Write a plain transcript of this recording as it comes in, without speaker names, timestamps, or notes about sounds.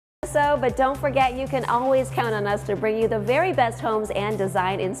so, but don't forget you can always count on us to bring you the very best homes and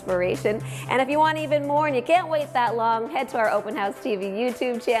design inspiration. And if you want even more and you can't wait that long, head to our Open House TV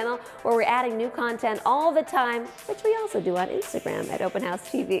YouTube channel where we're adding new content all the time, which we also do on Instagram at Open House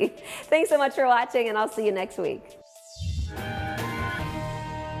TV. Thanks so much for watching, and I'll see you next week.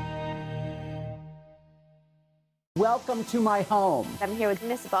 Welcome to my home. I'm here with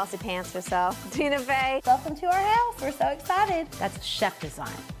Miss Bossy Pants herself, Tina Fey. Welcome to our house. We're so excited. That's chef design.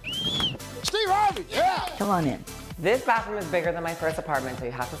 Steve Harvey, yeah! Come on in. This bathroom is bigger than my first apartment, so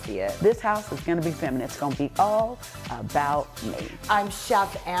you have to see it. This house is going to be feminine. It's going to be all about me. I'm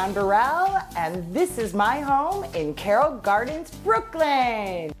Chef Ann Burrell, and this is my home in Carroll Gardens,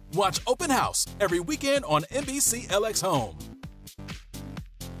 Brooklyn. Watch Open House every weekend on NBC LX Home.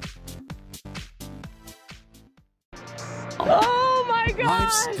 Oh my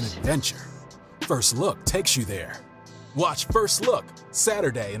gosh! Life's an adventure. First Look takes you there. Watch First Look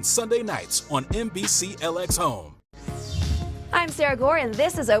Saturday and Sunday nights on NBC LX Home. I'm Sarah Gore, and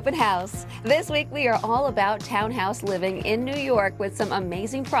this is Open House. This week we are all about townhouse living in New York with some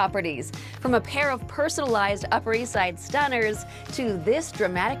amazing properties. From a pair of personalized Upper East Side stunners to this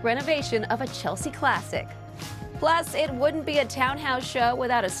dramatic renovation of a Chelsea classic. Plus, it wouldn't be a townhouse show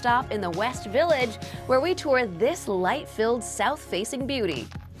without a stop in the West Village, where we tour this light-filled south-facing beauty.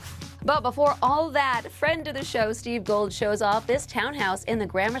 But before all that, friend of the show Steve Gold shows off this townhouse in the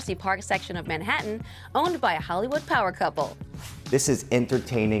Gramercy Park section of Manhattan, owned by a Hollywood power couple. This is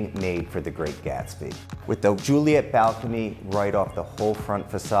entertaining made for the Great Gatsby. With the Juliet balcony right off the whole front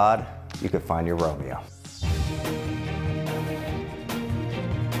facade, you could find your Romeo.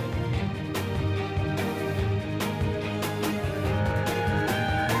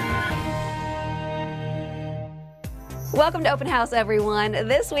 Welcome to Open House, everyone.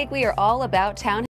 This week we are all about townhouse.